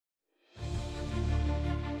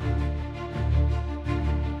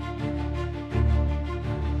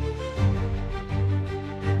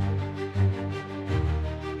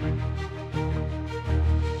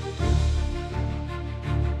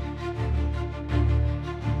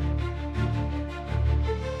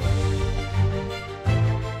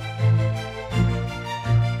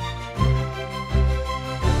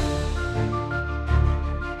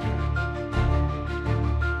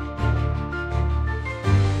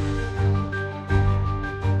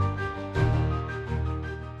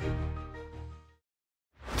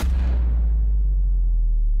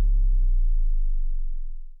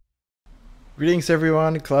Greetings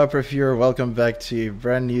everyone, Cloudproof here. Welcome back to a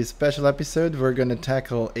brand new special episode. We're going to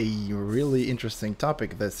tackle a really interesting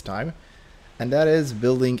topic this time, and that is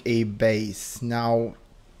building a base. Now,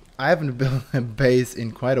 I haven't built a base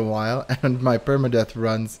in quite a while, and my permadeath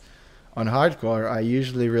runs on hardcore. I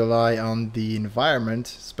usually rely on the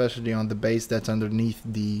environment, especially on the base that's underneath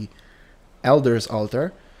the Elder's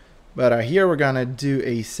altar. But here we're going to do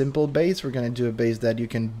a simple base. We're going to do a base that you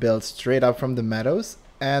can build straight up from the meadows,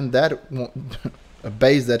 and that a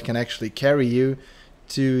base that can actually carry you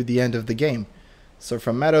to the end of the game. So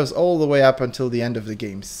from meadows all the way up until the end of the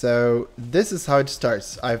game. So this is how it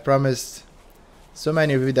starts. I've promised so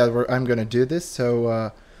many of you that I'm gonna do this.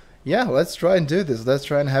 So yeah, let's try and do this. Let's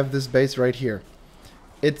try and have this base right here.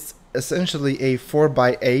 It's essentially a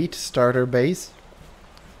 4x8 starter base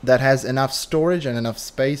that has enough storage and enough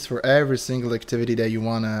space for every single activity that you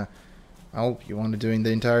wanna do in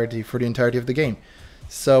the entirety of the game.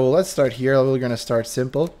 So let's start here. We're going to start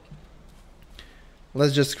simple.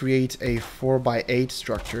 Let's just create a 4x8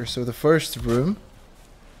 structure. So the first room,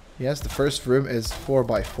 yes, the first room is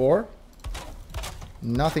 4x4.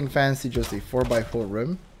 Nothing fancy, just a 4x4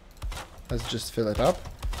 room. Let's just fill it up.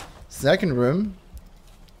 Second room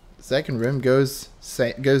goes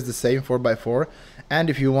the same 4x4. And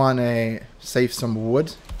if you want to save some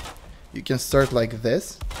wood, you can start like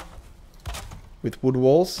this with wood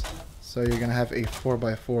walls. So you're going to have a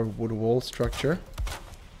 4x4 wood wall structure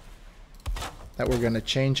that we're going to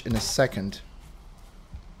change in a second.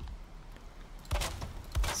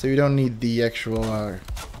 So you don't need the actual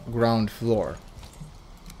ground floor.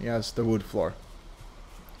 Yes, the wood floor.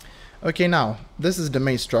 Okay, now this is the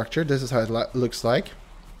main structure. This is how it looks like.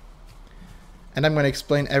 And I'm going to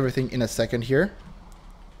explain everything in a second here.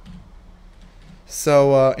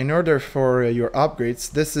 So in order for your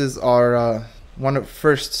upgrades, this is our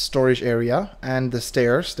first storage area and the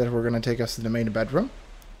stairs that we're going to take us to the main bedroom.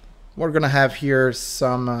 We're going to have here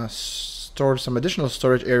some additional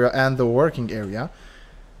storage area and the working area.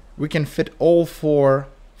 We can fit all 4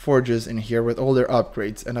 forges in here with all their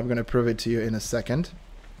upgrades, and I'm going to prove it to you in a second.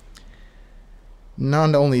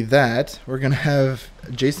 Not only that, we're going to have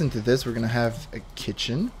adjacent to this, we're going to have a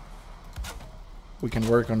kitchen. We can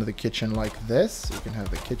work on the kitchen like this. We can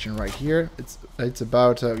have the kitchen right here. It's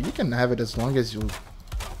about you can have it as long as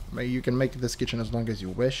you can make this kitchen as long as you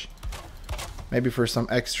wish. Maybe for some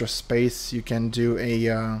extra space you can do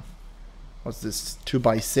a what's this,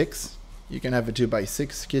 2x6. You can have a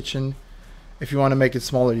 2x6 kitchen. If you want to make it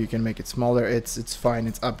smaller, you can make it smaller. It's fine.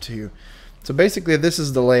 It's up to you. So basically this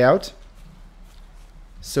is the layout.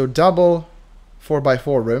 So double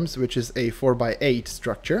 4x4 rooms, which is a 4x8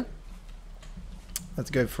 structure. Let's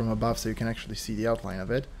go from above so you can actually see the outline of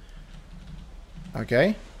it.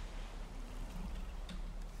 Okay.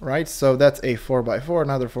 Right, so that's a 4x4,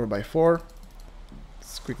 another 4x4.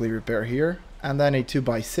 Let's quickly repair here. And then a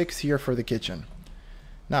 2x6 here for the kitchen.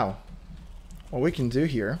 Now, what we can do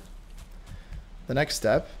here, the next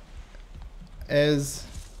step is,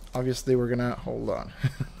 obviously we're gonna, hold on.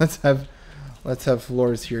 let's have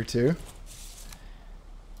floors here too.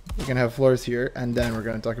 We can have floors here, and then we're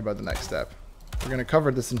gonna talk about the next step. We're going to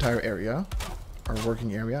cover this entire area, our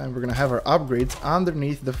working area, and we're going to have our upgrades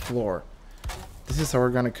underneath the floor. This is how we're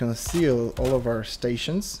going to conceal all of our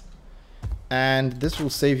stations, and this will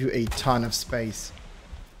save you a ton of space.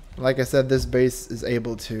 Like I said, this base is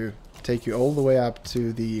able to take you all the way up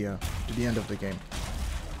to the end of the game.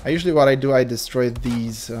 Usually what I do, I destroy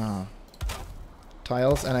these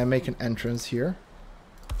tiles and I make an entrance here.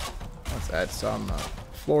 Let's add some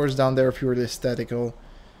floors down there, purely aesthetical.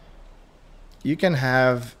 You can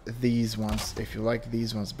have these ones. If you like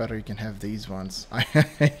these ones better, you can have these ones. I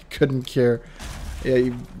couldn't care. Yeah,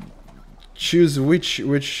 you choose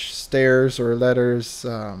which stairs or ladders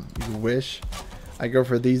you wish. I go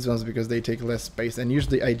for these ones because they take less space, and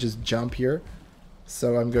usually I just jump here.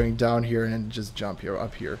 So I'm going down here and just jump here,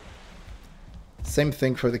 up here. Same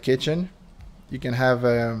thing for the kitchen. You can have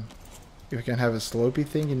a slopey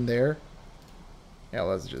thing in there. Yeah,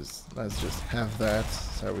 let's just have that,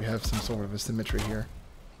 so we have some sort of a symmetry here.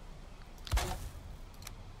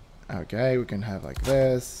 Okay, we can have like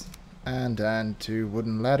this, and then 2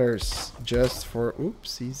 wooden ladders, just for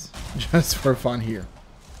oopsies, just for fun here.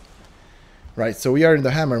 Right, so we are in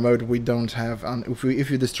the hammer mode. We don't have if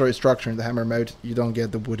you destroy a structure in the hammer mode, you don't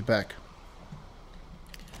get the wood back.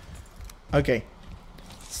 Okay,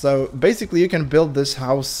 so basically you can build this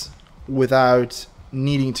house without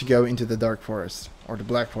needing to go into the dark forest or the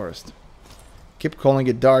black forest. Keep calling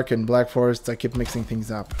it dark and black forest. I keep mixing things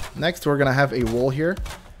up. Next, we're gonna have a wall here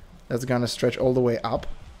that's gonna stretch all the way up.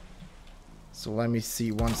 So let me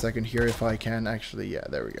see 1 second here if I can actually, yeah,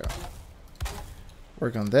 there we go.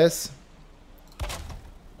 Work on this.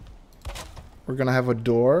 We're gonna have a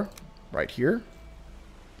door right here.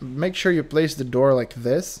 Make sure you place the door like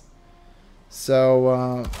this,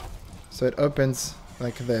 so so it opens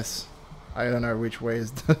like this. I don't know which way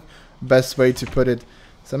is the best way to put it.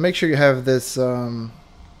 So make sure you have this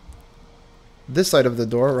this side of the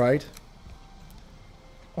door, right?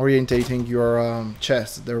 Orientating your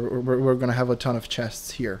chest. We're gonna have a ton of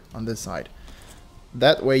chests here on this side.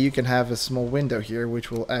 That way you can have a small window here, which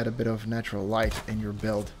will add a bit of natural light in your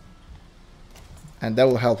build. And that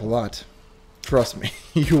will help a lot. Trust me,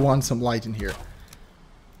 you want some light in here.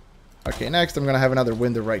 Okay, next I'm gonna have another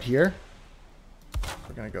window right here.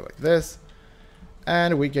 We're gonna go like this.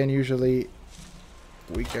 And we can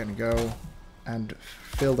go and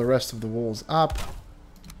fill the rest of the walls up.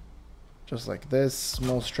 Just like this,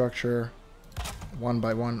 small structure. 1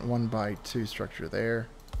 by 1, 1 by 2 structure there.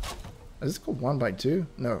 Is this called 1 by 2?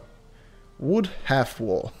 No. Wood half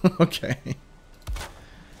wall. Okay.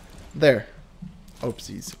 There.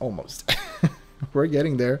 Oopsies. Almost. We're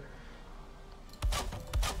getting there.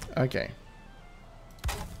 Okay.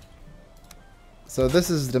 So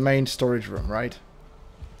this is the main storage room, right?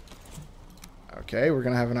 Okay, we're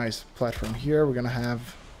gonna have a nice platform here. We're gonna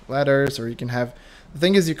have ladders, or you can have... The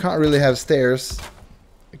thing is, you can't really have stairs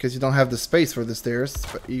because you don't have the space for the stairs,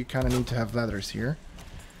 but you kind of need to have ladders here.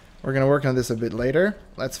 We're gonna work on this a bit later.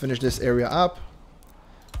 Let's finish this area up.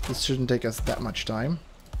 This shouldn't take us that much time.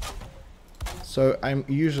 So I'm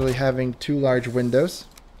usually having 2 large windows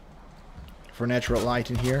for natural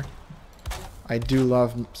light in here. I do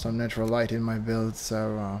love some natural light in my build,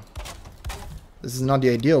 so this is not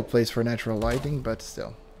the ideal place for natural lighting, but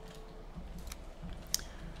still.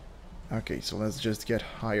 Okay, so let's just get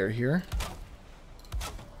higher here.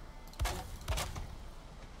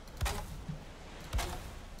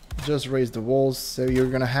 Just raise the walls, so you're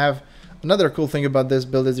gonna have... Another cool thing about this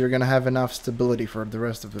build is you're gonna have enough stability for the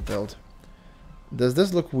rest of the build. Does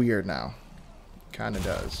this look weird now? Kinda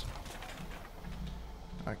does.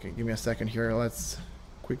 Okay, give me a second here. Let's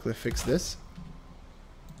quickly fix this.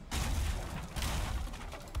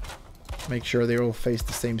 Make sure they all face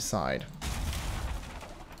the same side.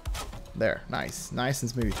 There, nice. Nice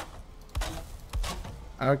and smooth.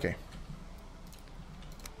 Okay.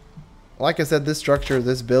 Like I said, this structure,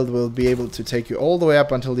 this build will be able to take you all the way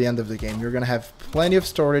up until the end of the game. You're gonna have plenty of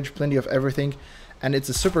storage, plenty of everything, and it's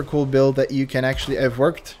a super cool build that you can actually... I've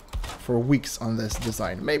worked for weeks on this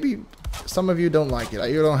design. Maybe some of you don't like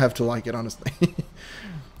it. You don't have to like it, honestly.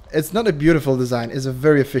 It's not a beautiful design. It's a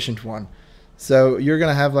very efficient one. So you're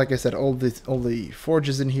gonna have, like I said, all the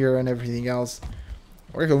forges in here and everything else.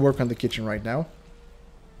 We're gonna work on the kitchen right now.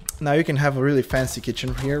 Now you can have a really fancy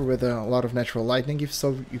kitchen here with a lot of natural lighting, if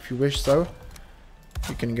you wish so.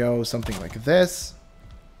 You can go something like this.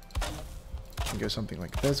 You can go something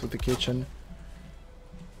like this with the kitchen.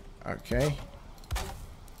 Okay.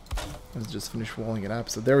 Let's just finish walling it up.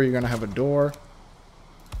 So there you're gonna have a door.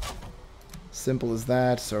 Simple as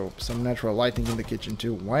that. So some natural lighting in the kitchen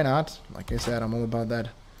too. Why not? Like I said, I'm all about that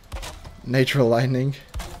natural lighting.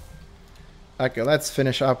 Okay, let's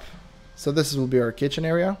finish up. So this will be our kitchen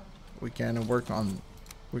area. We can work on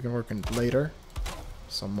it later.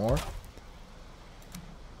 Some more.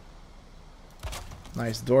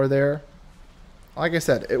 Nice door there. Like I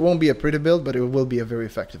said, it won't be a pretty build, but it will be a very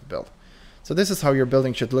effective build. So this is how your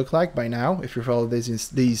building should look like by now, if you follow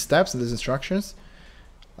these steps and these instructions.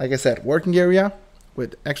 Like I said, working area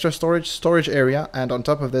with extra storage area, and on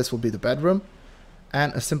top of this will be the bedroom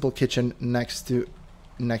and a simple kitchen next to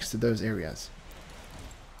those areas.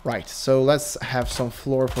 Right, so let's have some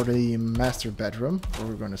floor for the master bedroom where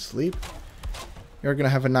we're going to sleep. You're going to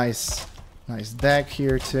have a nice deck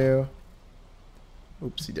here too.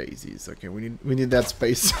 Oopsie daisies. Okay, we need that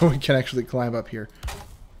space so we can actually climb up here.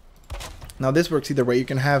 Now this works either way. You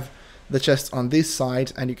can have the chest on this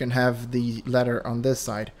side and you can have the ladder on this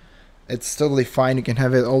side. It's totally fine. You can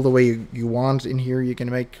have it all the way you want in here. You can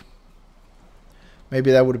make... Maybe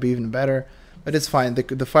that would be even better. But it's fine.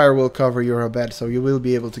 The fire will cover your bed, so you will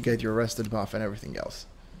be able to get your rested buff and everything else.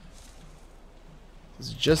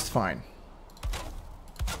 It's just fine.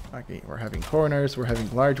 Okay, we're having corners. We're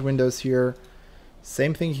having large windows here.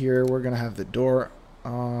 Same thing here. We're gonna have the door.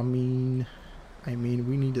 I mean,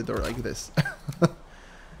 we need a door like this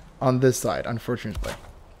on this side, unfortunately.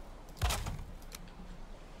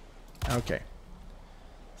 Okay,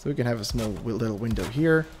 so we can have a small little window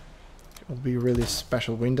here. It will be a really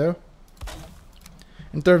special window.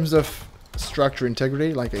 In terms of structure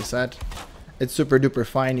integrity, like I said, it's super duper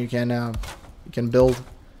fine. You can build.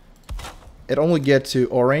 It only gets to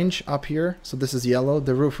orange up here, so this is yellow.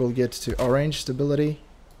 The roof will get to orange stability.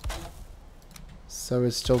 So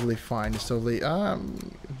it's totally fine. It's totally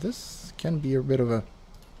this can be a bit of a,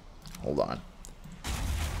 hold on.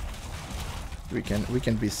 We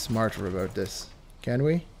can be smarter about this. Can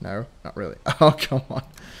we? No, not really. Oh, come on.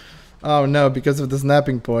 Oh no, because of the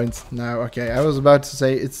snapping points. No, okay. I was about to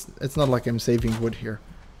say it's not like I'm saving wood here.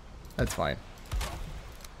 That's fine.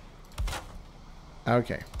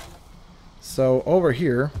 Okay. So over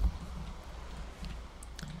here,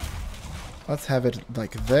 let's have it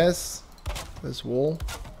like this wall.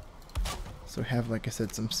 So we have, like I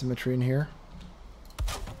said, some symmetry in here.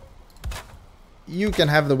 You can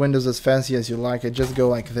have the windows as fancy as you like. I just go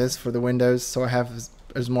like this for the windows, so I have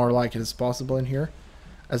as more light as possible in here.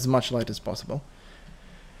 As much light as possible.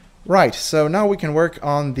 Right, so now we can work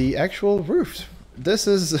on the actual roof. This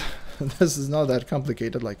is this is not that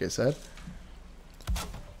complicated, like I said.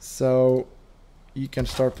 So you can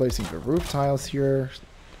start placing the roof tiles here.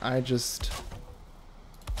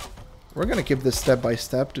 We're gonna keep this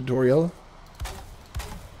step-by-step tutorial,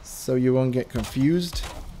 so you won't get confused.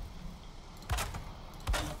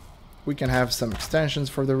 We can have some extensions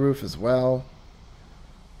for the roof as well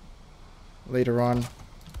later on.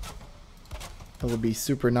 That will be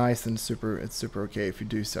super nice and it's super okay if you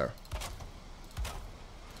do so.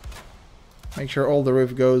 Make sure all the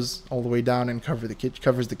roof goes all the way down and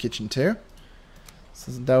covers the kitchen too.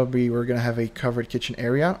 So that would be, we're gonna have a covered kitchen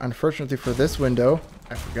area. Unfortunately for this window,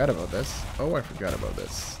 I forgot about this. Oh, I forgot about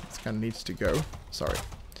this. This kind of needs to go. Sorry.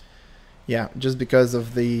 Yeah, just because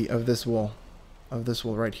of this wall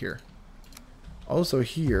right here. Also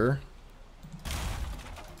here,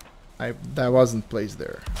 that wasn't placed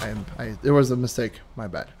there. There was a mistake. My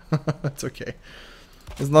bad. That's okay.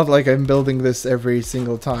 It's not like I'm building this every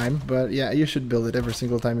single time, but yeah, you should build it every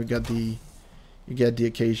single time you get the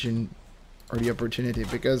occasion or the opportunity,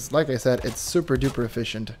 because like I said, it's super duper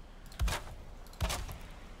efficient.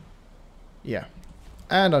 Yeah.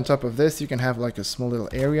 And on top of this, you can have like a small little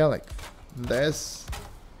area like this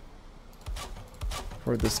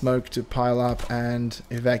for the smoke to pile up and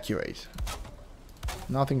evacuate.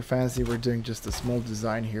 Nothing fancy, we're doing just a small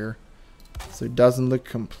design here, so it doesn't look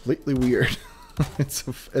completely weird. It's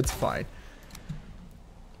fine.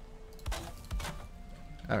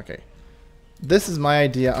 Okay. This is my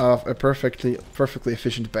idea of a perfectly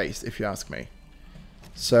efficient base, if you ask me.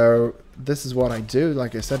 So this is what I do.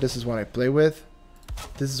 Like I said, this is what I play with.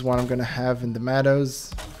 This is what I'm gonna have in the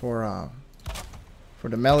meadows for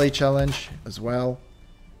the melee challenge as well.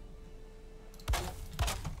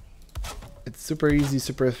 It's super easy,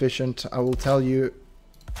 super efficient. I will tell you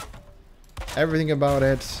everything about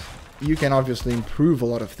it. You can obviously improve a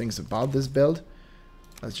lot of things about this build.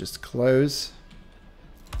 Let's just close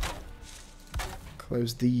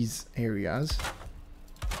these areas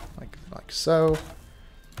like so.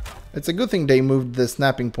 It's a good thing they moved the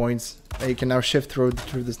snapping points. You can now shift through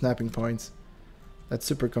the snapping points. That's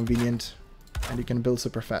super convenient, and you can build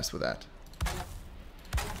super fast with that.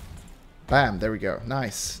 Bam, there we go.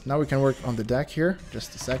 Nice. Now we can work on the deck here.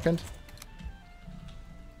 Just a second.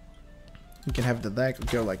 You can have the deck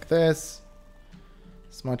go like this,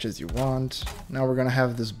 as much as you want. Now we're gonna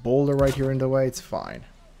have this boulder right here in the way. It's fine.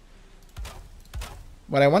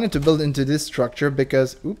 But I wanted to build into this structure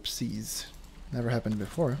because, oopsies, never happened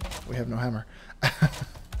before. We have no hammer. I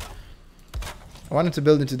wanted to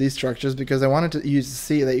build into these structures because I wanted to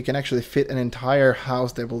see that you can actually fit an entire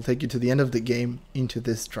house that will take you to the end of the game into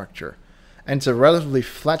this structure. And it's a relatively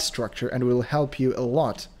flat structure and will help you a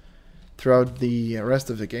lot throughout the rest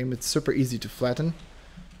of the game. It's super easy to flatten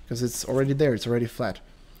because it's already there, it's already flat.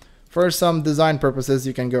 For some design purposes,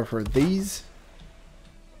 you can go for these.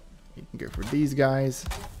 You can go for these guys,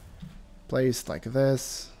 placed like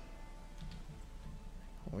this.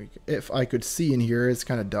 If I could see in here, it's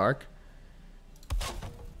kind of dark.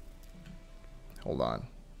 Hold on.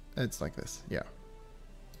 It's like this, yeah.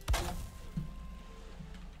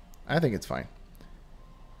 I think it's fine.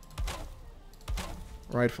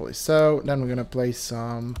 Rightfully so. Then we're gonna place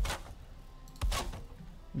some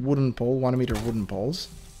wooden pole, 1 meter wooden poles.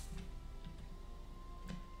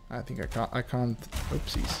 I think I can't,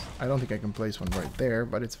 oopsies. I don't think I can place one right there,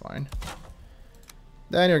 but it's fine.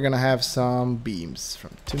 Then you're gonna have some beams,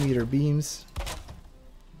 from 2 meter beams.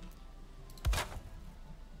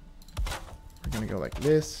 We're gonna go like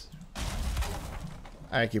this.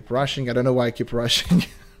 I keep rushing, I don't know why I keep rushing.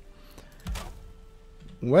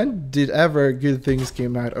 When did ever good things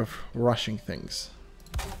came out of rushing things?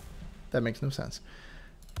 That makes no sense.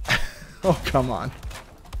 Oh, come on.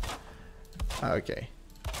 Okay.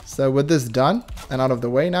 So with this done and out of the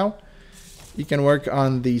way now, you can work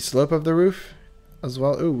on the slope of the roof as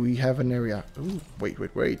well. Ooh, we have an area. Ooh, wait.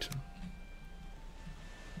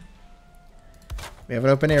 We We have an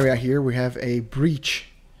open area here. We have a breach.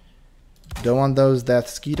 Don't want those death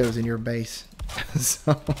mosquitoes in your base.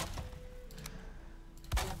 So,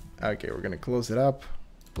 okay, we're gonna close it up.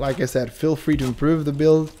 Like I said, feel free to improve the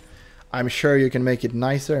build. I'm sure you can make it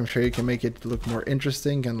nicer. I'm sure you can make it look more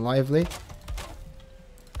interesting and lively.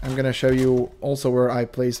 I'm gonna show you also where I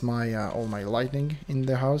place my all my lighting in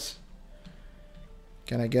the house.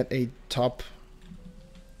 Can I get a top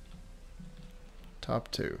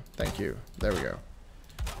 2? Thank you. There we go.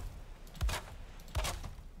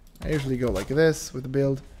 I usually go like this with the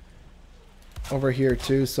build. Over here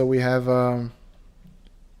too, so we have so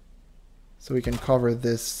we can cover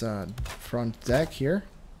this front deck here,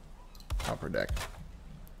 upper deck.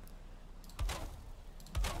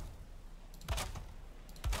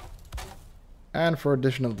 And for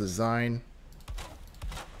additional design,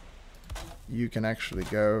 you can actually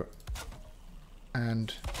go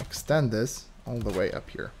and extend this all the way up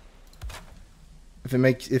here. If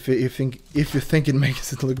you think it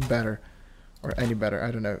makes it look better or any better,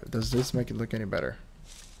 I don't know. Does this make it look any better?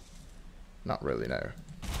 Not really, no.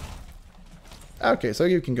 Okay, so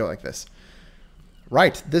you can go like this.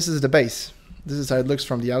 Right, this is the base. This is how it looks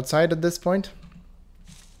from the outside at this point.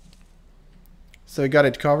 So we got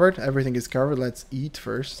it covered. Everything is covered. Let's eat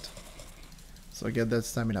first. So get that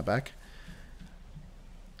stamina back.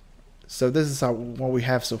 So this is what we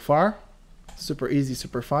have so far. Super easy,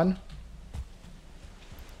 super fun.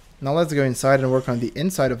 Now let's go inside and work on the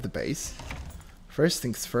inside of the base. First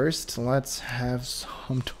things first, let's have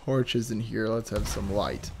some torches in here. Let's have some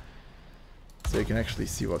light, so you can actually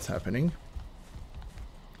see what's happening.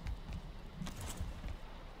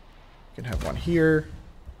 You can have one here,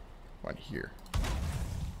 one here.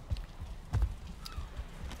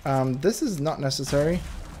 This is not necessary,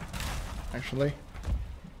 actually.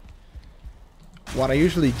 What I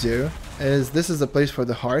usually do is, this is a place for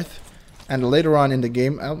the hearth. And later on in the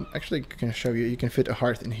game, I'm actually can show you, you can fit a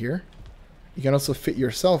hearth in here. You can also fit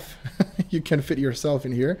yourself. You can fit yourself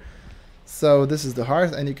in here. So this is the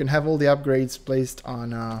hearth, and you can have all the upgrades placed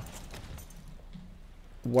on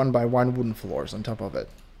 1x1 wooden floors on top of it.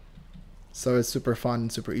 So it's super fun,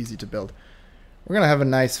 super easy to build. We're gonna have a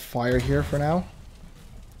nice fire here for now.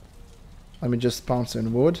 Let me just spawn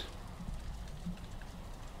some wood,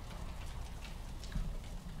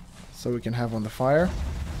 so we can have on the fire.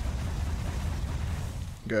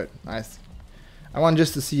 Good, nice. I want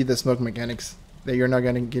just to see the smoke mechanics. That you're not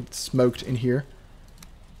gonna get smoked in here.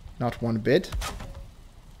 Not one bit.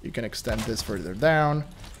 You can extend this further down.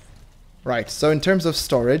 Right, so in terms of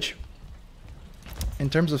storage,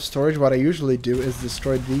 what I usually do is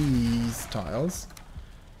destroy these tiles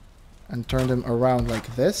and turn them around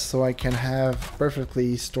like this, so I can have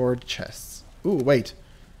perfectly stored chests. Ooh, wait.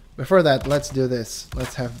 Before that, let's do this.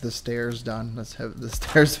 Let's have the stairs done. Let's have the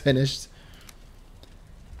stairs finished.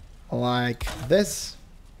 Like this.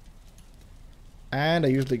 And I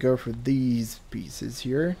usually go for these pieces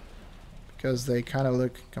here, because they kind of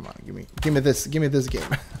look, come on, give me this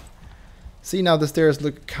game. See, now the stairs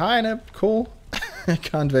look kind of cool. I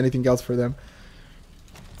can't do anything else for them.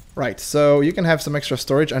 Right, so you can have some extra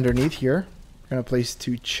storage underneath here. I'm gonna place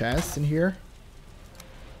 2 chests in here.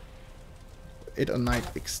 A night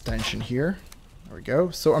extension here. There we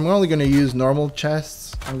go. So I'm only gonna use normal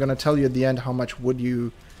chests. I'm gonna tell you at the end how much wood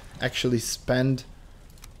you actually spend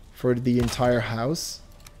for the entire house.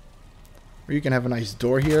 Or you can have a nice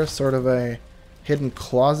door here, sort of a hidden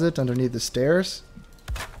closet underneath the stairs.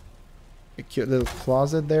 A cute little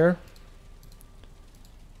closet there.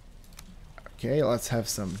 Okay, let's have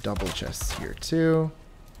some double chests here too.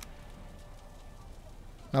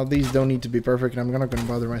 Now these don't need to be perfect, and I'm not gonna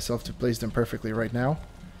bother myself to place them perfectly right now.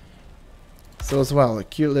 So as well, a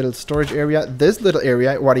cute little storage area. This little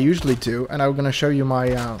area, what I usually do, and I'm gonna show you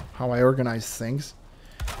my how I organize things.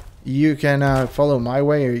 You can follow my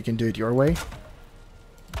way, or you can do it your way.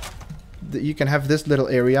 You can have this little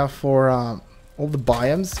area for all the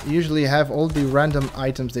biomes. You usually have all the random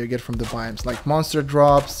items that you get from the biomes, like monster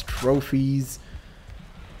drops, trophies,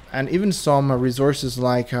 and even some resources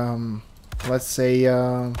like, let's say,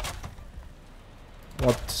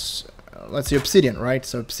 let's say obsidian, right?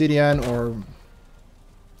 So obsidian or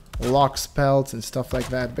lock spells and stuff like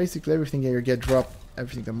that. Basically everything that you get drop,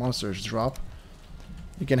 everything the monsters drop,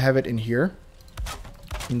 you can have it in here,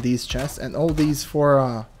 in these chests, and all these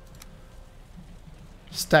for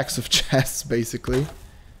stacks of chests basically.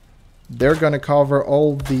 They're gonna cover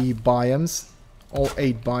all the biomes, all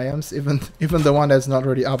 8 biomes, even the one that's not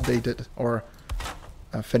already updated or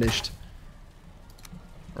finished.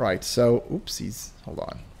 Right, so oopsies, hold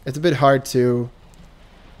on. It's a bit hard to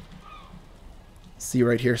see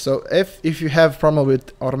right here. So if you have problem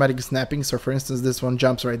with automatic snapping, so for instance this one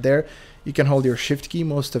jumps right there, you can hold your shift key,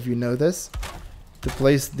 most of you know this, to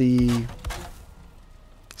place the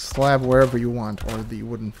slab wherever you want, or the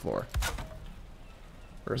wooden floor.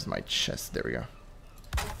 Where's my chest? There we go.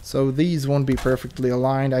 So these won't be perfectly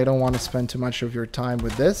aligned. I don't want to spend too much of your time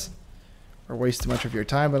with this, or waste too much of your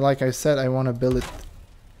time, but like I said, I want to build it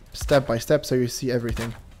step by step so you see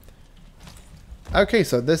everything. Okay,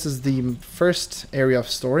 so this is the first area of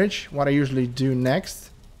storage. What I usually do next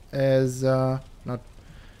is not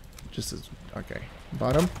just as, okay,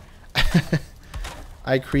 bottom.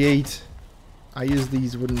 I use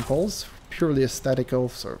these wooden poles, purely aesthetical,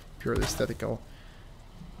 so purely aesthetical.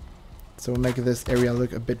 So we'll make this area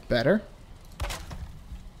look a bit better.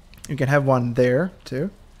 You can have one there too.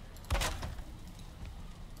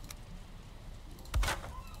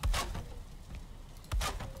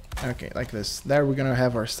 Okay, like this. There we're gonna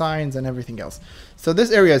have our signs and everything else. So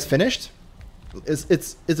this area is finished.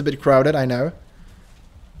 It's a bit crowded, I know.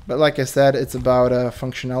 But like I said, it's about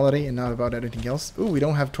functionality and not about anything else. Ooh, we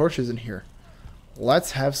don't have torches in here.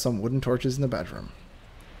 Let's have some wooden torches in the bedroom.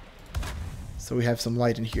 So we have some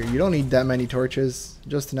light in here. You don't need that many torches,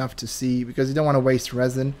 just enough to see, because you don't want to waste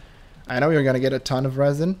resin. I know you're gonna get a ton of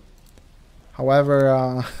resin.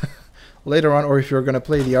 However, later on, or if you're gonna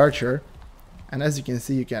play the archer, and as you can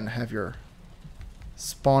see, you can have your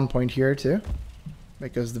spawn point here too,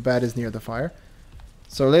 because the bed is near the fire.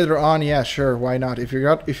 So later on, yeah, sure, why not? If you're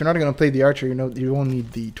not gonna play the archer, you won't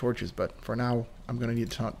need the torches. But for now, I'm gonna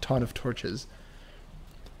need a ton of torches.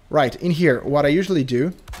 Right in here, what I usually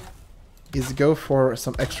do is go for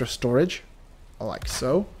some extra storage, like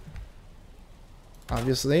so.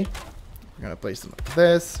 Obviously, we're gonna place them like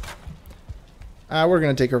this. We're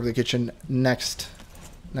gonna take over the kitchen next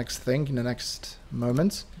thing in the next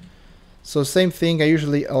moments. So same thing, I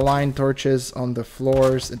usually align torches on the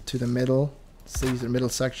floors to the middle. So these are middle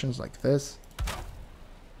sections like this.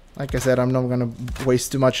 Like I said, I'm not gonna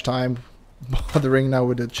waste too much time bothering now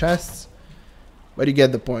with the chests, but you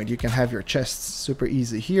get the point. You can have your chests super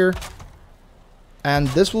easy here, and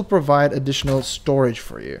this will provide additional storage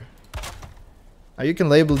for you. Now you can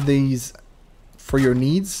label these for your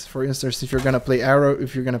needs. For instance, if you're gonna play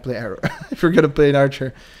if you're gonna play an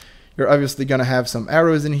archer, you're obviously gonna have some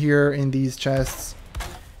arrows in here in these chests.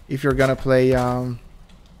 If you're gonna play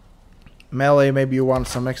melee, maybe you want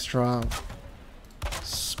some extra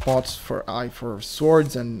spots for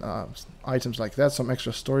swords and items like that, some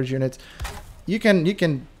extra storage units. You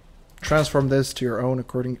can transform this to your own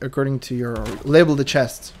according to your label the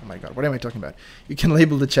chests. Oh my god, what am I talking about? You can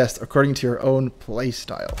label the chest according to your own play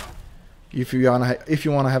style. If you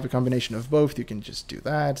wanna have a combination of both, you can just do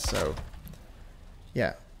that. So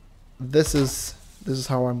yeah, this is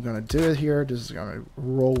how I'm gonna do it here. This is gonna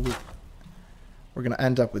roll with. We're gonna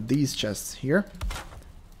end up with these chests here.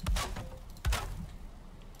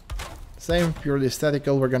 Same, purely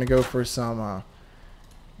aesthetical. We're gonna go for some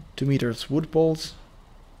 2 meters wood poles.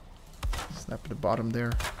 Snap at the bottom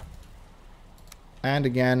there. And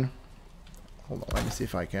again, hold on, let me see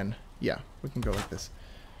if I can. Yeah, we can go like this.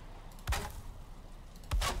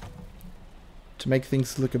 To make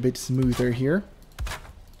things look a bit smoother here.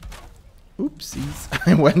 Oopsies,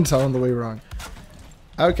 I went all the way wrong.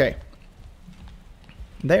 Okay.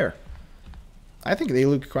 There. I think they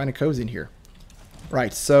look kind of cozy in here.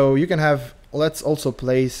 Right, so you can have, let's also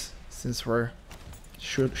place, since we're,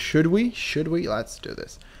 should we? Let's do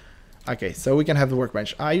this. Okay, so we can have the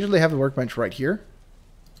workbench. I usually have the workbench right here.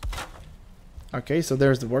 Okay, so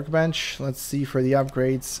there's the workbench. Let's see for the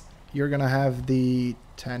upgrades. You're gonna have the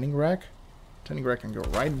tanning rack. Tanning rack can go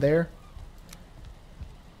right there.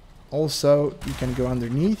 Also, you can go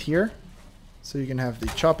underneath here. So you can have the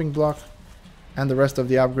chopping block and the rest of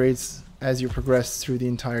the upgrades as you progress through the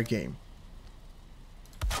entire game.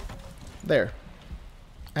 There.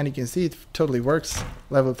 And you can see it totally works.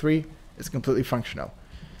 Level 3 is completely functional.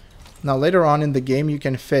 Now later on in the game you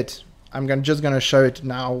can fit, just gonna show it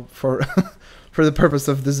now for for the purpose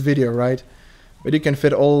of this video, right? But you can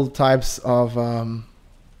fit all types of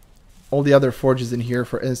all the other forges in here.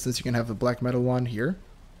 For instance, you can have the black metal one here.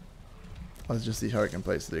 Let's just see how I can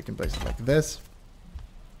place it. You can place it like this.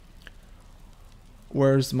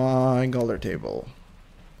 Where's my golder table?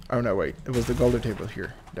 Oh no, wait, it was the golder table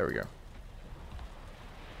here. There we go.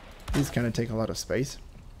 These kind of take a lot of space.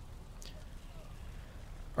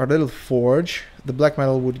 Our little forge, the black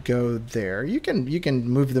metal would go there. You can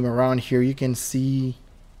move them around here. You can see,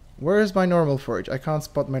 where is my normal forge? I can't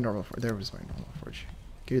spot my normal forge. There was my normal forge.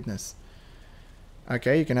 Goodness.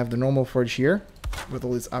 Okay, you can have the normal forge here with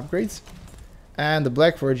all these upgrades. And the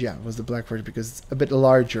black forge, yeah, was the black forge because it's a bit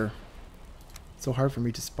larger. It's so hard for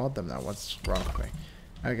me to spot them now. What's wrong with me?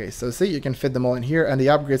 Okay, so see, you can fit them all in here, and the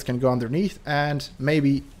upgrades can go underneath, and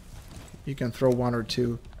maybe you can throw 1 or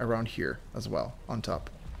 2 around here as well, on top,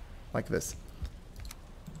 like this.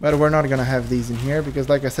 But we're not gonna have these in here, because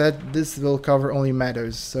like I said, this will cover only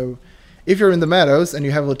meadows. So if you're in the meadows and you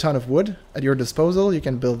have a ton of wood at your disposal, you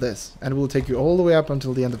can build this, and it will take you all the way up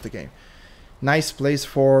until the end of the game. Nice place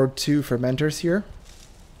for 2 fermenters here.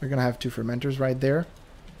 We're gonna have 2 fermenters right there.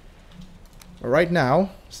 But right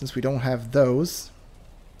now, since we don't have those,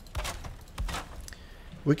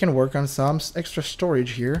 we can work on some extra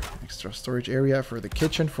storage here. Extra storage area for the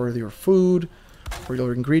kitchen, for your food, for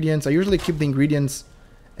your ingredients. I usually keep the ingredients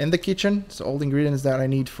in the kitchen. So all the ingredients that I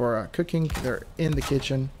need for cooking, they're in the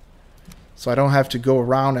kitchen. So I don't have to go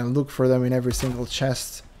around and look for them in every single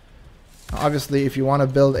chest. Obviously, if you want to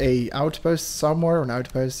build a outpost somewhere, or an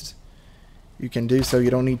outpost, you can do so.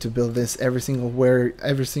 You don't need to build this every single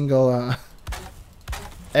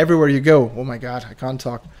everywhere you go. Oh my god, I can't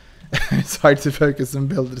talk. It's hard to focus and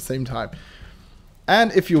build at the same time.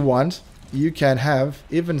 And if you want, you can have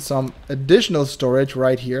even some additional storage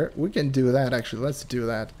right here. We can do that actually. Let's do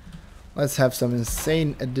that. Let's have some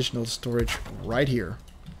insane additional storage right here.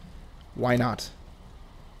 Why not?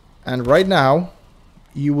 And right now,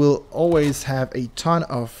 you will always have a ton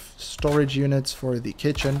of storage units for the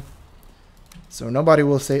kitchen. So nobody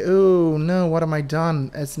will say, oh no, what am I done?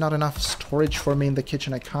 It's not enough storage for me in the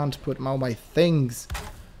kitchen. I can't put all my things.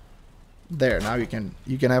 There, now you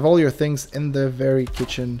can have all your things in the very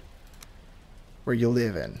kitchen where you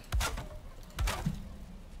live in.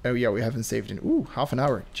 Oh yeah, we haven't saved in, ooh, half an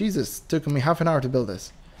hour. Jesus, took me half an hour to build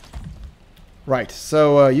this. Right,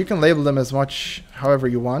 so you can label them as much however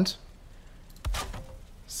you want.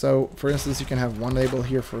 So, for instance, you can have 1 label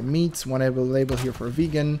here for meats, 1 label here for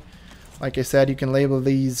vegan. Like I said, you can label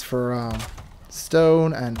these for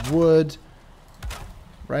stone and wood,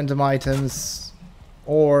 random items,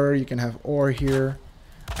 or you can have ore here.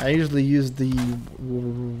 I usually use the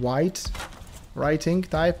white writing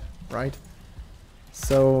type, right?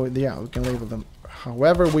 So yeah, we can label them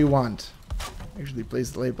however we want. I usually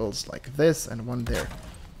place the labels like this and 1 there.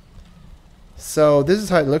 So this is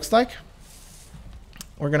how it looks like.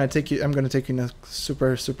 I'm gonna take you on a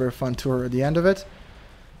super fun tour at the end of it.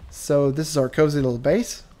 So this is our cozy little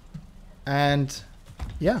base, and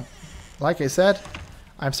yeah, like I said,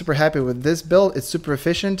 I'm super happy with this build. It's super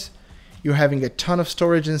efficient. You're having a ton of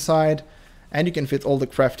storage inside, and you can fit all the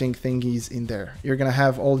crafting thingies in there. You're gonna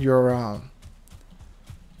have all your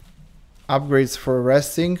upgrades for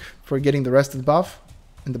resting, for getting the rested buff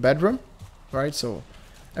in the bedroom, right? So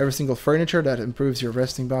every single furniture that improves your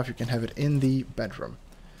resting buff, you can have it in the bedroom.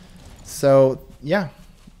 So yeah,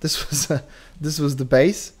 this was the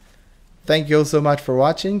base. Thank you all so much for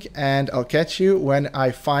watching, and I'll catch you when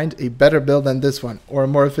I find a better build than this one, or a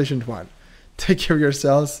more efficient one. Take care of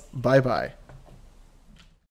yourselves. Bye bye.